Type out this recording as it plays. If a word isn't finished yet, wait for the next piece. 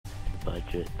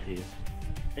budget too.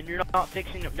 And you're not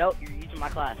fixing it. Nope, you're using my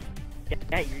class.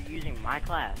 Yeah, you're using my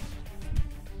class.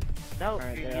 No,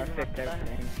 Alright, you're there, I using my fixed class.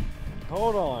 everything.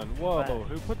 Hold on, whoa, What?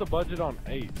 who put the budget on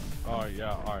 8? Oh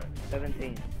yeah, alright.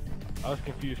 17. I was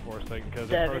confused for a second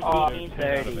because at first it 17, said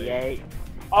 10 out of 8. 38,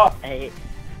 Oh! 8.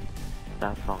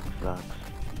 That song sucks.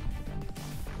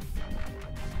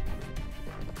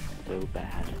 So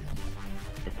bad.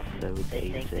 It's so They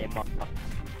think they basic. must.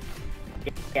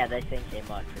 Yeah, they think they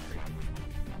must for free.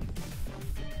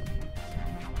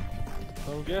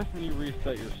 So I'm guessing you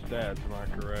reset your stats, am I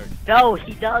correct? No,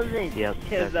 he doesn't. Yep,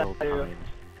 Yes, several I do.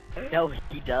 times. No,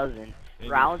 he doesn't. And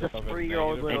Round's a yourself as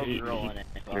 3-year-old negative. little And girl in it.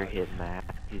 Never hit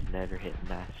he's never hit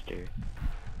master.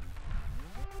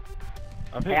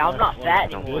 I've Hey, hit I'm not master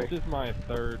fat level. anymore. This is my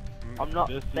third. I'm not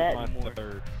This fat is my anymore.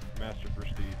 third master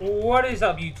prestige. What is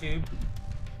up, YouTube?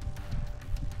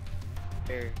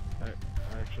 Here.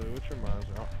 Actually, which reminds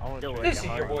me, I want to Don't check worry, This is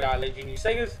my your boy, height. I Let Genius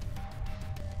Segas.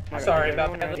 Alright, Sorry is about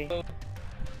everyone that. ready? Little...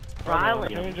 I'm Rylan.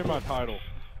 changing my title.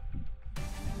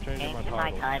 Changing my Changing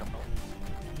my title. title.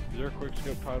 Is there a quick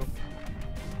scope title?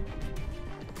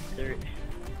 There-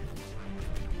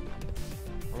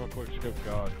 I'm a quick scope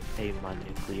god. Hey, my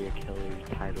nuclear killer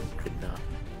title could not.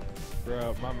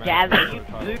 Bro, my Gavin, master you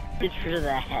title. booted for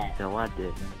that. No, I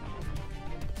didn't.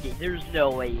 Yeah, there's no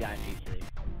way you got a nuclear.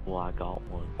 Well, I got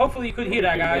one. Hopefully you could hear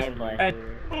that, guys. Gameplay. And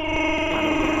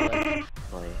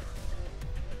Like,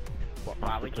 Why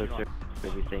I'm would you supposed not? to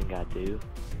everything I do.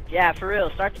 Yeah, for real.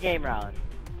 Start the game, Rylan.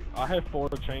 I have 4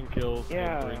 chain kills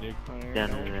Yeah. and 3 nuke.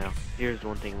 No. Here's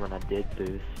one thing when I did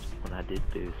boost,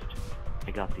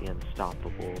 I got the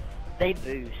unstoppable. They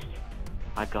boost.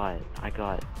 I got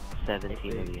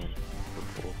 17 of the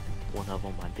unstoppable. One of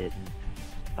them I didn't.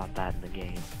 Got that in the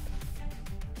game.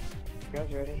 You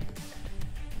guys ready?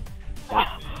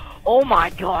 Oh my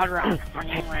god,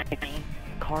 Rylan.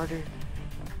 Carter,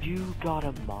 you got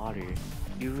a modder.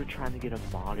 You were trying to get a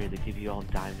modder to give you all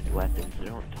diamond weapons. So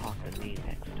don't talk to me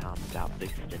next time about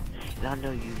boosting. And I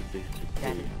know you boosted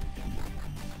That too.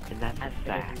 is- And that's a That's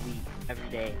fact. every week, every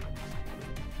day.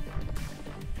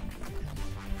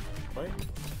 What?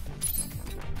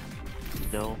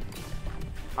 No.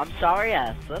 I'm sorry I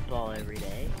have football every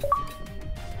day.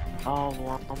 Oh,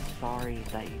 well, I'm sorry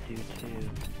that you do too.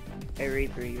 Hey,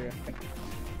 Reaper, you're ready.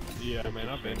 Yeah, man,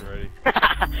 I've been ready.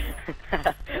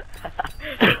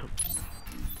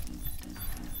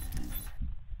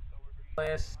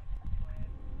 last.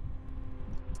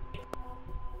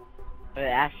 But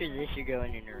after this, you're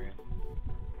going in the room.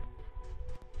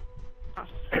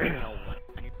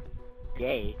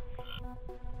 Yay.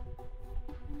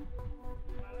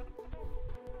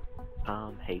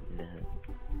 I'm hating it.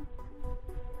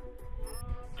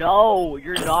 No,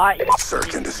 you're not.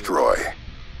 Search and destroy.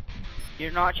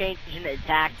 You're not changing the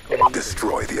tactical.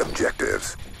 Destroy the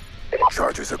objectives.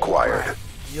 Charges acquired.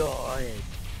 God.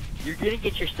 You're gonna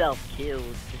get yourself killed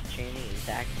just changing the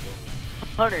tactical.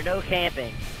 Hunter, no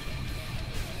camping.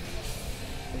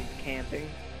 He's camping.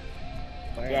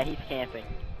 Where? Yeah, he's camping.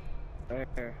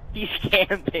 Where? He's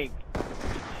camping.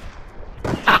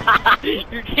 You're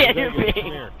Vegas, camping.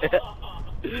 come here.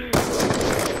 Vegas, come here.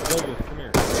 Vegas, come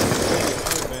here,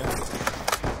 man.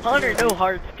 Hunter, no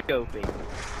hard scoping.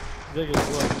 Vegas,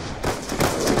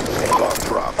 look. Bomb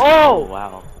drop. Oh, Oh!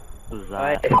 wow. What was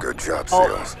that? Good job, Oh.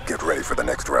 SEALs. Get ready for the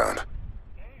next round.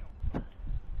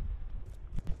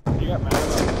 You got mad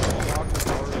about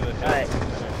the over the head.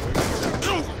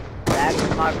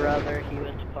 That's my brother. He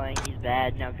was playing. He's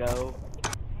bad. Now go.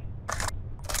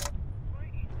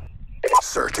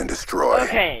 Search and destroy.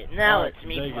 Okay, now Alright, it's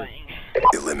me Vegas. playing.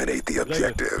 Eliminate the Vegas,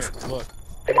 objective. come here, look.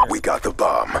 Come here. We got the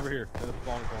bomb. Over here, in the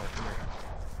spawn corner. Come here.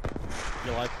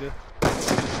 You like this?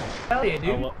 Hell yeah, I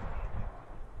dude. lo-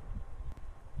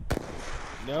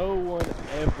 No one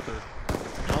ever.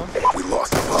 Huh? We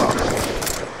lost the bomb.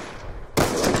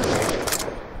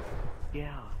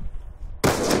 Yeah.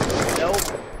 Nope.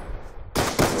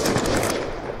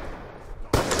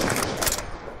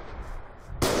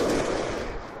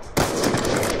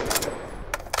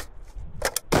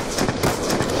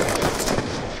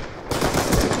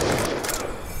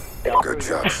 Good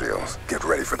job, SEALs. Get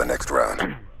ready for the next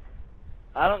round.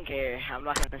 I don't care. I'm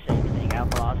not gonna say anything. I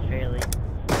lost fairly.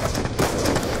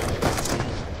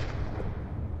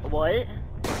 What?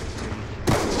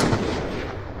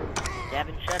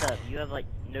 Gavin, shut up. You have like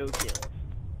no kills.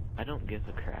 I don't give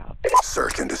a crap.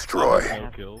 Search and destroy. No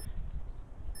kills.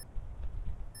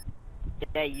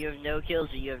 Yeah, you have no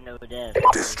kills or you have no deaths.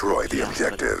 Destroy the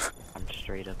objective. I'm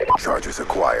straight up. Charges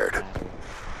acquired.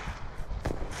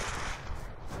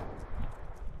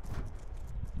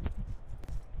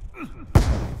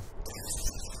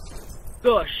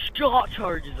 Gosh. shot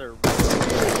charges are.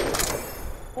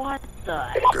 What the?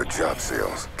 Good job,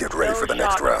 SEALs. Get ready No for the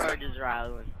next shock round. charges,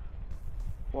 Rylan.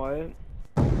 What?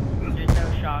 There's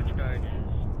no shock charges.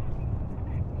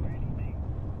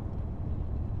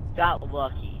 Got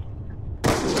lucky.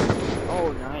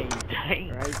 Oh, nice.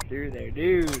 Right through there,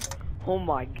 dude. Oh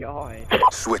my god.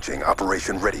 Switching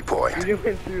Operation Ready Point. You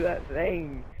went through that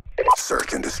thing.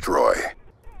 Search and destroy.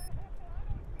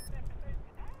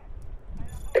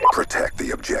 Protect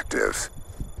the objectives.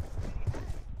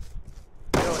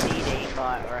 You don't need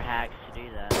aimbot or hacks to do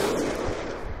that.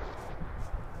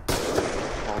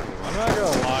 I'm not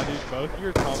gonna lie, dude. Both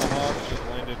your tomahawks just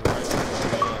landed right in front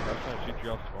of me. Like, I was trying to shoot you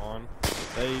off spawn.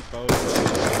 They both.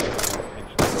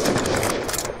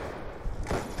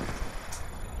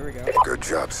 Here we go. Good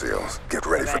job, SEALs. Get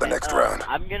ready for the Okay, next round.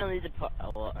 I'm gonna leave the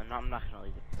well, no, I'm not gonna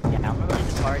leave the yeah, I'm gonna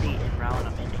leave the party and Rylan,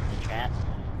 I'm ending the chat.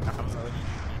 I'm gonna listen.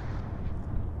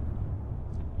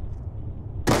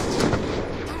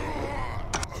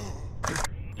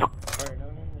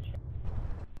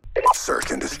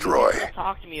 Search and destroy.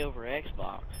 Talk to me over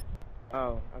Xbox.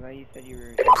 Oh, I thought you said you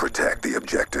were. Protect the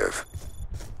objective.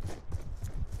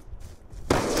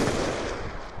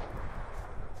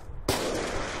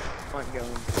 I'm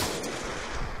going.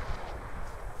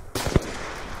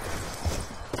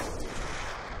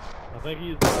 I think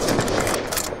he's.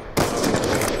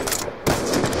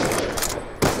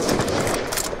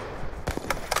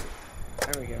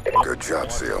 There we go. Good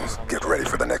job, SEALs. Get ready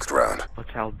for the next round. Look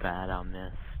how bad I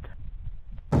missed.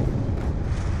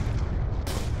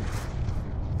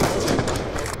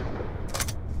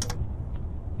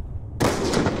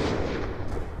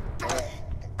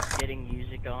 Getting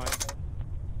music on.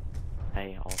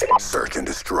 Hey, all Search and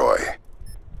destroy.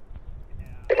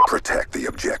 Protect the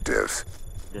objectives.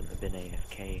 have been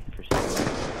AFK for some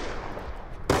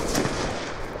reason.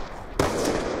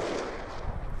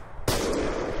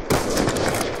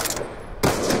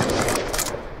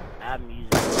 Add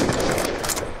music.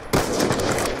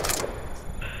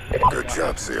 Good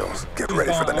job, SEALs. Get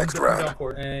ready for the next round.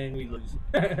 And we lose.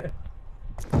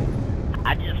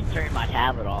 I just turned my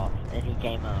tablet off and he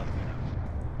came up.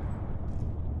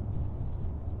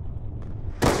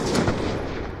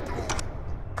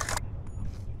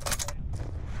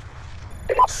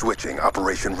 Switching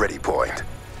Operation Ready Point.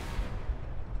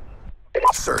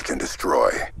 Search and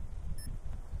destroy.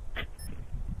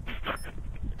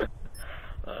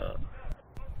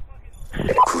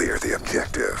 Clear the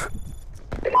objective.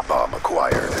 Bomb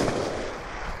acquired.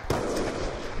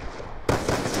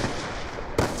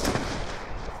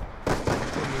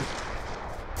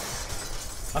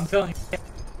 I'm telling you.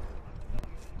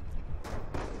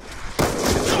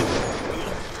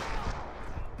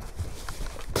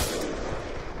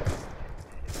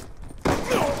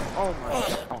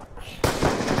 Oh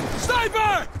my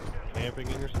god. Camping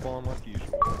in your spawn like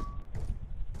usual.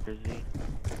 Where's he?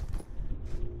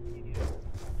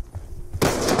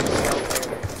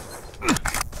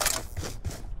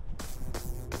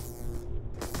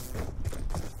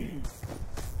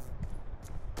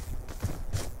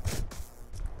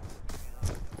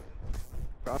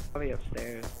 Probably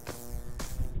upstairs.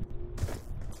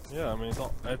 Yeah, I mean,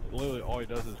 that's literally all he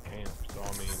does is camp. So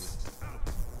I mean.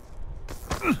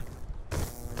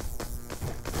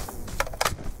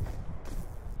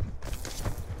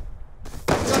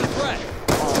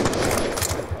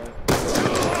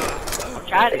 I'm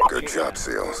trying to Good job,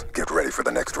 SEALs. Get ready for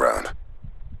the next round.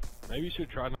 Maybe you should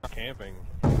try not camping.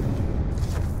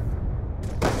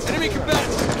 Enemy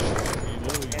combatant! You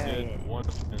literally Yeah, did yeah.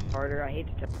 once and Harder, I hate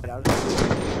to tell you, but I was.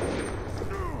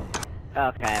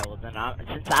 Okay, well then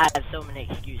since I have so many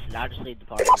excuses, I'll just leave the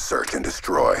party. Search and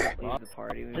destroy. Leave the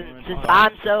party. We Since, wanna since talk.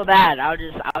 I'm so bad, I'll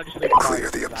just leave the party. Clear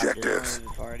the objectives. Leave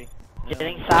the party.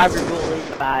 Getting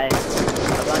cyberbullied by a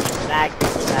bunch of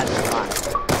maggots that's fine.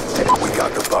 We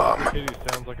got the bomb. Kitty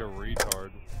sounds like a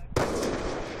retard.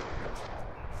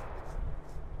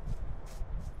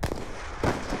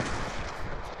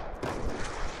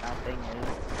 Nothing is.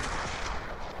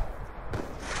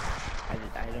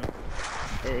 I don't.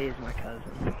 It is my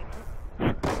cousin.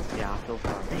 Yeah, I feel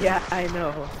fine. Yeah, I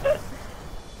know.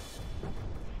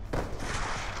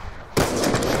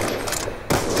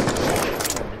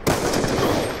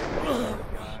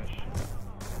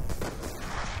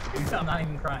 I'm not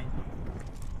even crying.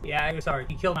 Yeah, I'm sorry.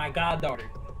 He killed my goddaughter.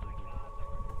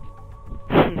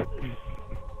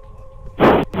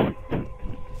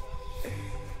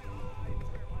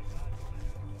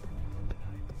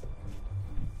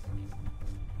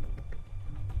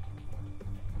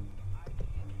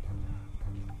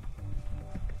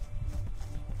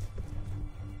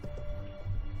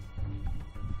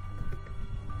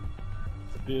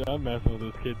 Dude, I'm messing with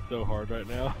this kid so hard right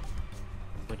now.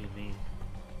 What do you mean?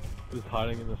 Just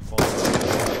hiding in the spawn.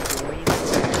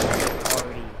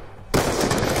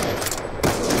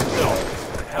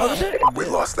 We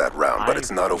lost that round, but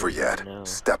it's not over yet. No.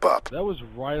 Step up. That was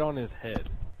right on his head.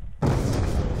 Watch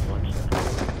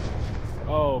that.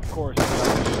 Oh, of course.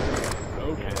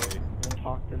 Okay. Don't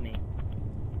talk to me.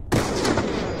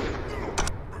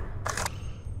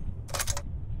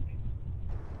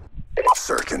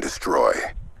 Search and destroy.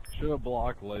 Should have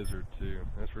blocked laser too.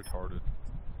 That's retarded.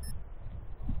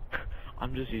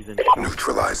 I'm just using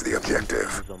Neutralize the objective.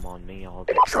 Use them on me all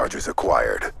the Charges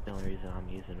acquired. The only reason I'm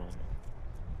using them.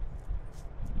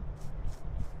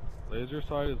 Laser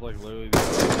sight is like literally the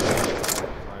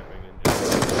sniping and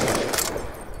just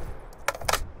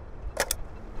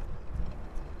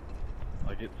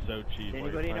like it's so cheap. Does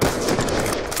Like, anybody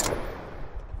it's know?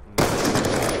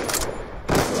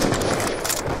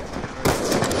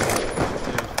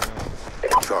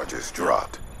 Charges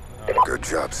dropped. Good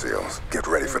job, SEALs. Get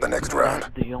ready for the next round.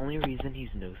 The only reason he's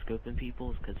no-scoping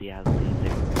people is because he has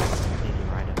laser. Laser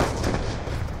right up.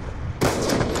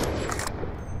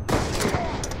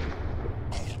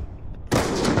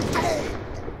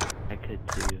 I could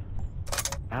too.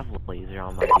 I have laser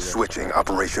on my DS. Switching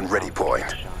Operation Ready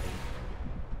Point.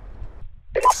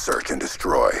 Search and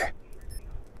destroy.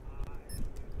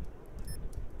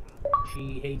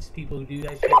 She hates people who do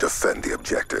that shit. Defend the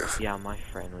objective. Yeah, my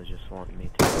friend was just wanting me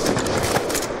to. I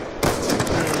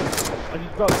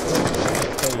just about thrown him in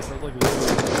his face. I was like literally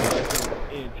like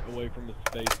an inch away from his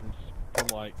face from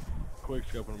like quick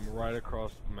scoping him right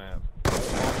across the map.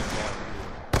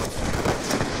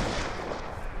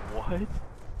 What?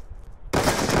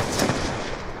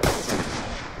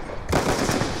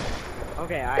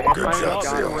 Okay, I Good finally job,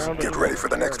 got SEALs. around Get to ready for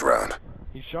the next round.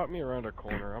 He shot me around a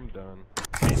corner. I'm done.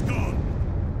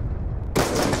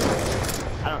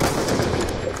 I don't know.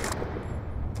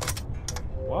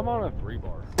 Well, I'm on a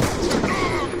 3-bar.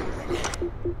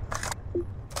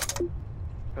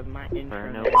 Because my No.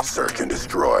 intro. Search and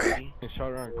destroy. He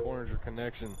shot around corners or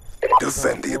connection.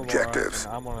 Defend the He's on a 4-bar, objectives.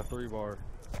 and I'm on a 3-bar.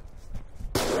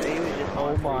 He was just Oh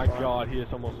on my 3 bar. god, he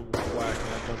just almost whacked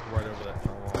me. I jumped right over that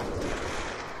tunnel.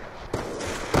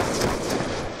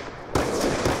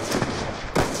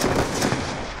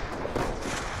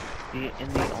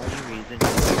 And the only reason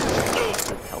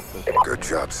he's helpless. Good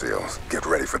job, SEALs. Get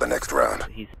ready for the next round.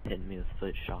 He's hitting me with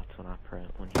foot shots when I press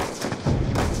when he.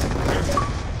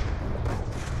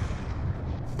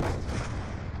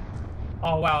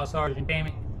 Oh wow, Sergeant, damn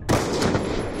it.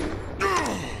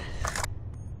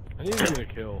 I need to get a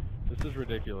kill. This is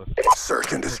ridiculous.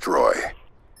 Search and destroy.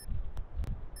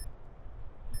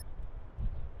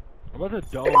 I'm about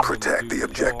to dome him, Protect dude, the so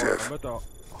objective. hard. I'm about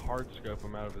to hard scope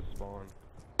him out of his spawn.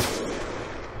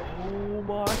 Oh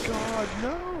my god,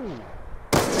 no!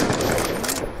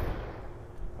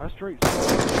 I straight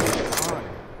saw him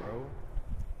bro.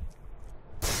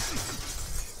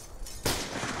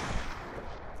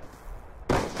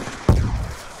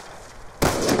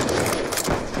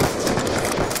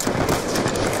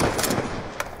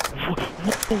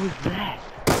 What was that?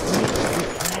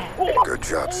 Good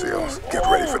job, SEAls. Get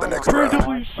ready for the next round.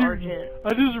 Randomly shoot. Sergeant.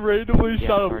 I just randomly Yeah,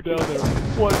 shot him Sergeant. down there.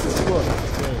 What the fuck?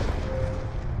 Man.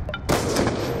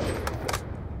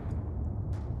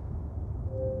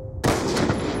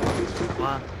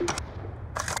 What?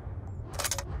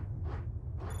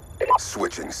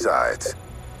 Switching sides.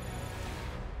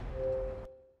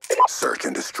 Search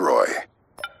and destroy.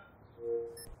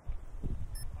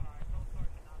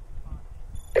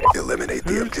 Eliminate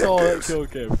the Who saw that objectives. kill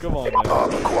cam? Come on now. Bomb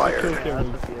Kill acquired.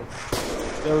 cam was,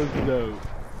 that was dope.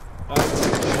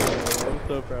 I'm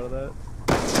so proud of that.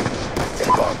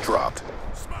 Bomb dropped.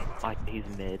 He's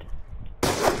mid.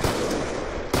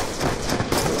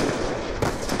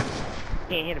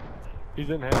 Can't hit him. He's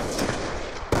in half.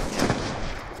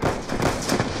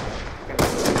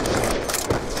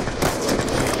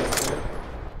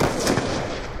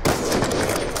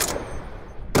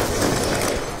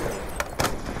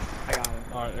 I got him.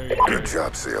 Alright, there you go. Good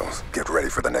job, SEAls. Get ready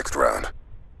for the next round.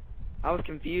 I was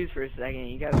confused for a second.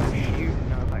 You guys were shooting,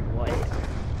 and I was like, what?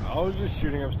 I was just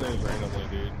shooting upstairs randomly,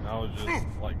 dude. I was just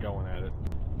like going at it.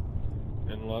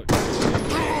 And luck.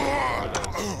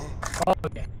 Oh,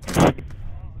 okay.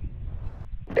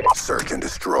 Search and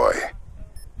destroy.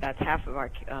 That's half of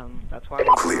our, that's why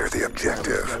we're Clear the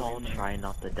objective. I'll try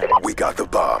not to die. We got the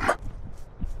bomb. He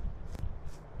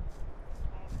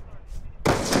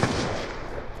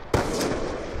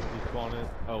spawned in.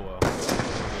 Oh well.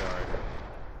 It'll be alright.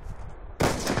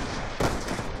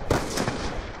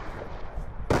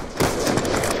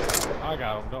 I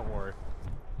got him, don't worry.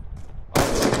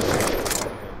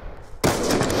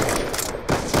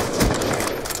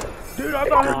 I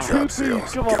about Good had job, two-piece.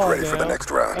 SEALs. Come Get on ready for the now.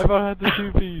 next I round. about had the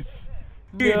two-piece.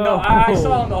 Dude, no, I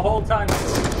saw him the whole time.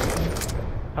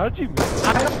 How'd you miss?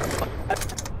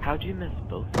 How'd you miss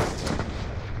both?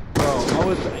 Bro, I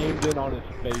was aimed in on his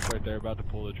face right there, about to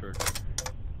pull the trigger.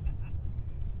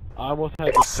 I almost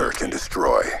had the Search and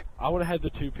destroy. I would have had the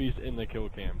two-piece in the kill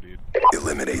cam, dude.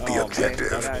 Eliminate the Oh,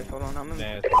 objective. man. Guys, hold on, I'm gonna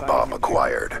Nasty. Bomb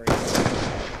acquired.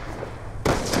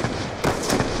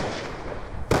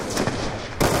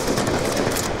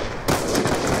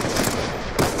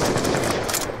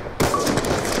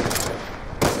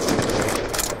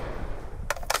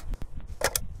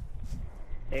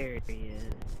 There he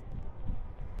is.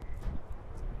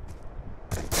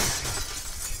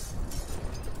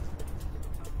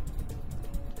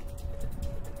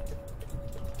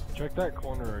 Check that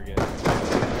corner again.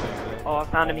 Oh, I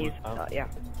found him. He's All the time. yeah.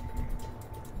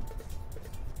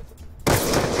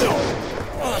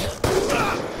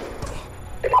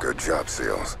 Good job,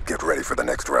 SEALs. Get ready for the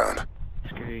next round.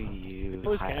 Screw you.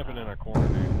 Who's camping in a corner,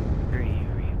 dude? Screw you,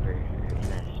 Reaper.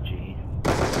 NSG.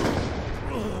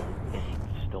 And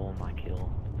he stole my kill.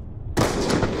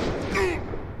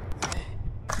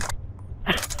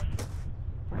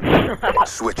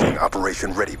 Switching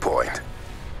Operation Ready Point.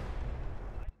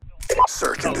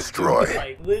 Search and destroy.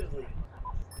 Like, literally.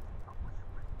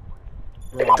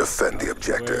 Bro, Defend the I swear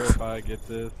objective. if I get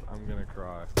this, I'm gonna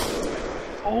cry.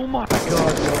 Oh my god,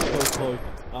 you're so close.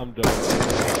 I'm done.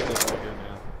 That's right here,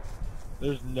 man.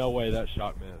 There's no way that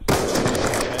shot missed.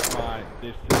 At my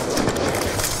distance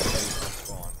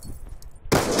spawn.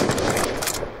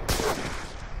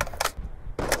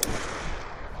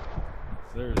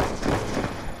 There's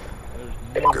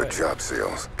no Good way. job,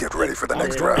 SEAls. Get ready for the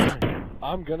next round.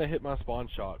 I'm gonna hit my spawn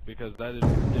shot because that is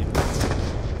ridiculous.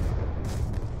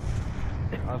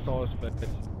 I saw his face.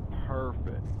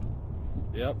 Perfect.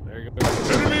 Yep, there you go.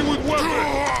 Enemy with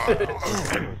weapon!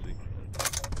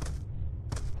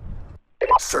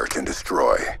 Search and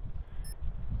destroy.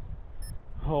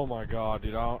 Oh my god,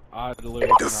 dude. I literally do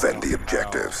not Defend the know how.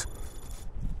 objectives.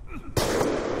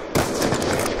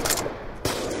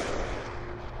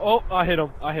 Oh, I hit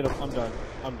him.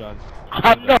 I'm done.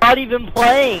 I'm not even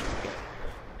playing.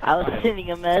 I was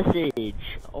sending a message.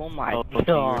 Oh my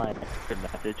god. The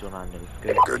message when I no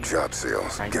scope. Good job,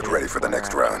 SEAls. Get ready for the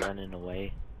next round. Running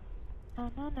away.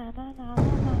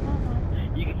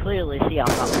 You can clearly see I'm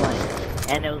not playing.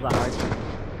 And it was a hard time.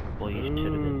 Well, you should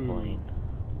have been playing.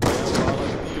 Yeah,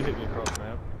 well, you hit me across the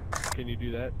map. Can you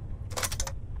do that?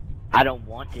 I don't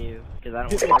want to, because I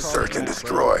don't Hit me want across to. Search the and map,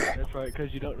 destroy. bro. That's right,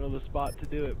 because you don't know the spot to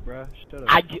do it, bruh. Shut up.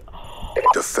 I do.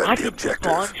 Defend I the can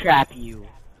objective. spawn trap you.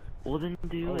 Well, then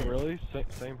do Oh, it. really?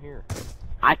 Same here.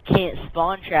 I can't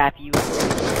spawn trap you.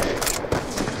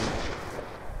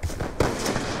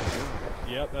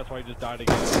 Yep, that's why you just died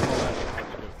again. Oh,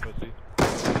 that's pussy.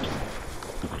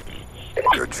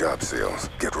 Good job, SEAls.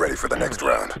 Get ready for the next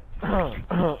round.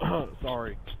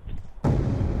 Sorry.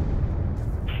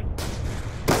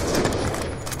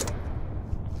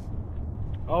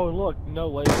 Oh, and look, no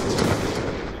laser. You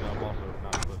know, I'm also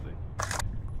not a pussy.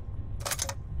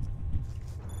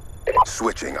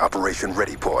 Switching Operation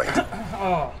Ready Point.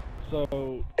 Oh.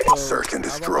 So Search and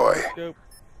how about destroy. the scope?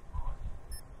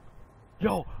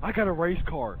 Yo, I got a race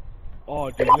car. Oh,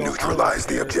 dude, you know, Neutralize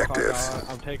the I don't care if I objectives. die,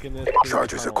 I'm taking this. to the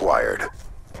Charges tunnel. acquired. Oh,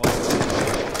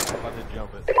 I'm about to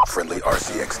jump it. Friendly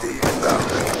RCXD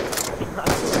inbound.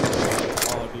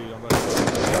 Oh, dude, I'm about to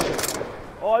jump it.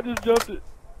 Oh, I just jumped it.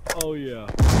 Oh, yeah.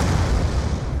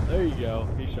 There you go.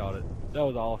 He shot it. That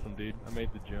was awesome, dude. I made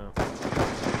the jump.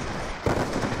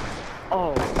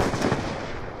 Oh.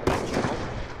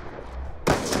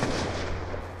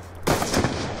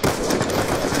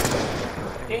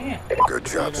 Damn. Good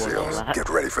job, SEAls. Get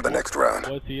ready for the next round.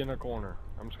 Was he in a corner?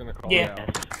 I'm just gonna call Yeah. it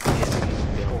out.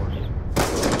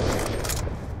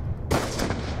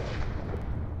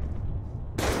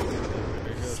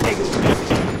 There you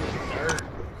go.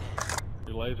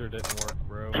 Your laser didn't work,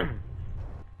 bro.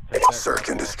 Take that Search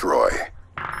and crap destroy.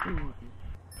 off.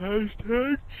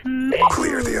 Hashtag cheat.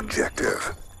 Clear the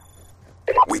objective.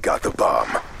 We got the bomb.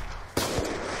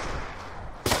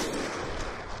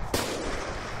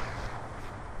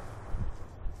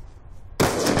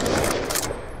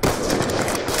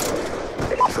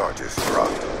 Charges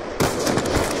dropped.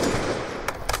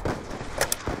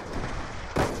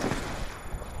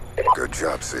 Good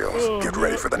job, SEALs. Get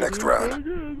ready for the next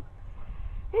round.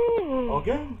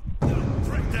 Okay.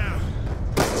 Right down.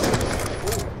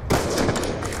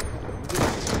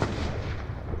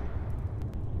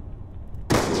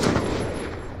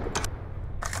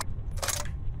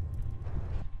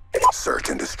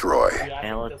 Search and destroy.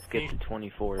 Now let's get to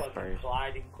 24 first.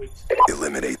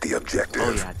 Eliminate the Oh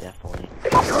objective. yeah, definitely.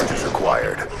 Charges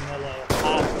acquired. Come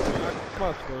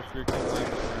on, score streak. I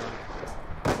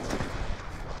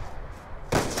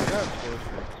got score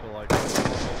streak, so like,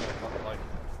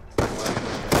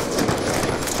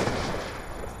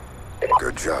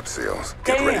 Good job, SEALs.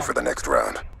 Get ready for the next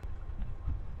round.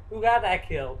 Who got that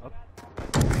kill? I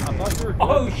thought you were good.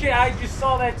 Oh shit, I just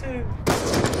saw that too.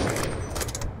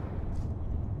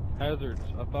 Hazards,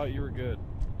 I thought you were good.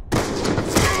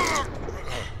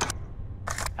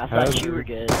 I thought you were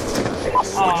good. Oh,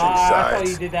 I thought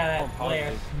you did that at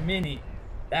last minute.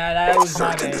 That was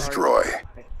my Search and bad. destroy.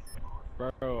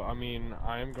 Bro, I mean,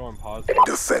 I am going positive.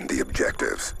 Defend the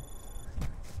objectives.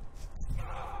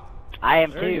 I am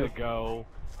There you too. go.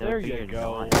 No, There you you're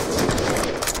go. not.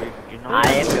 You're not.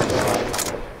 I am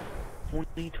going.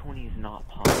 2020 is not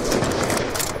positive.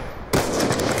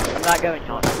 I'm not going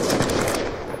to.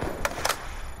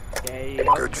 Okay,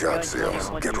 Good job,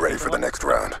 SEAls. Get ready for the next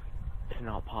round. It's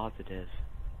not positive.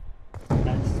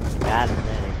 That's Gotta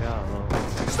let it go.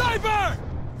 Sniper!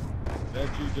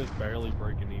 That's you just barely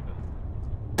breaking even.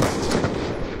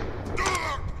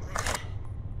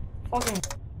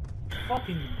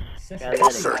 fucking Gotta sensitive.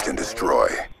 let it Search go, and bro. destroy.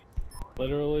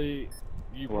 Literally,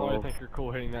 you probably Whoa. think you're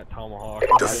cool hitting that tomahawk.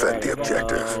 Defend the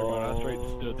objective. But I straight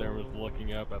stood there and was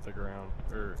looking up at the ground,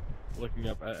 or looking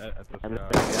up at the Gotta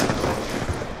let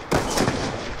sky.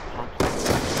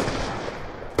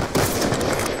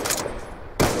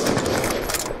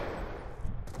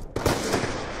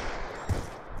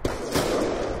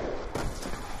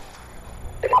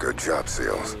 Good job,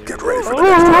 SEAls. Get ready for the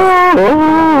next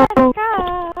round.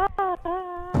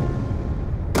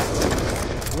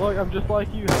 Look, I'm just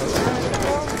like you. To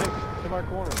my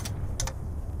corner.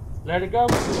 Let it go.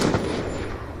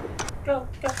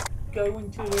 Go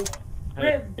into the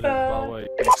Hey, by the river. way,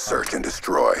 Search and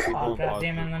destroy. Oh god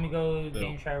damn it, let me go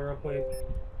game chat real quick.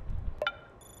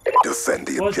 Defend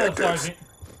the What's up, objectives. Sergeant?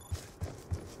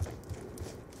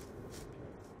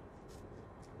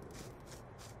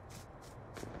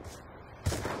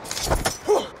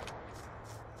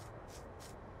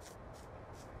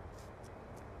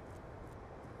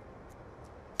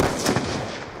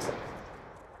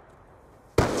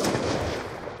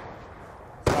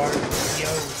 Yo.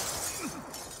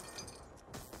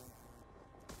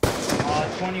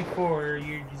 24,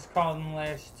 you just called in the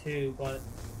last two, but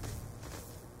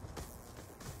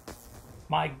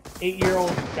my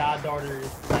 8-year-old goddaughter is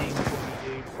playing for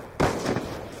me, dude.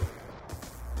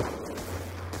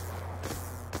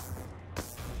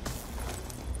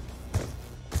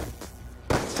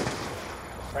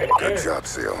 Right there. Good job,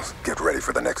 SEAls. Get ready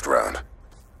for the next round.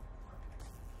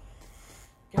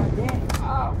 God damn.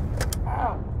 Ow.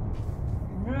 Ow.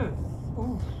 Ugh.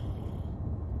 Oof.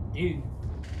 Dude.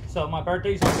 So my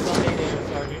birthday's on Sunday there,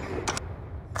 Sergeant.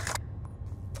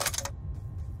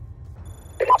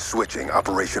 Switching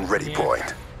Operation Ready Yeah.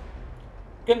 Point.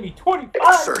 Gonna be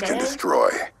 25, Search man. and destroy.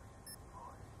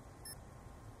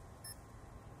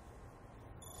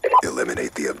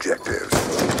 Eliminate the objectives.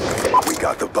 We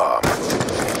got the bomb.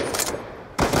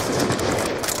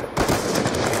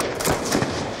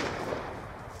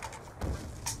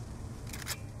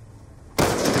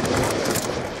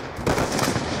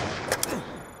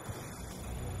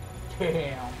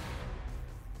 Damn.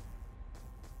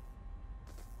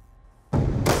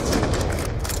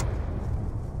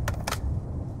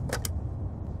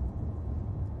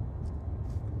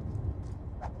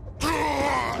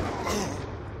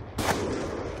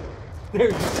 There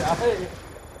you go.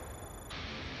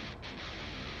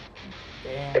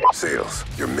 Damn. SEALs,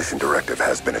 your mission directive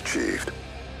has been achieved.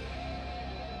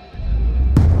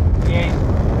 Yeah.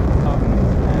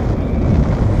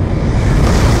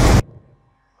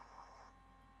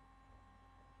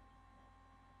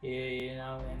 Yeah, you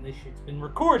know, and this shit's been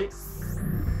recorded.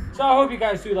 So I hope you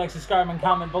guys do like, subscribe, and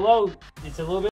comment below. It's a little bit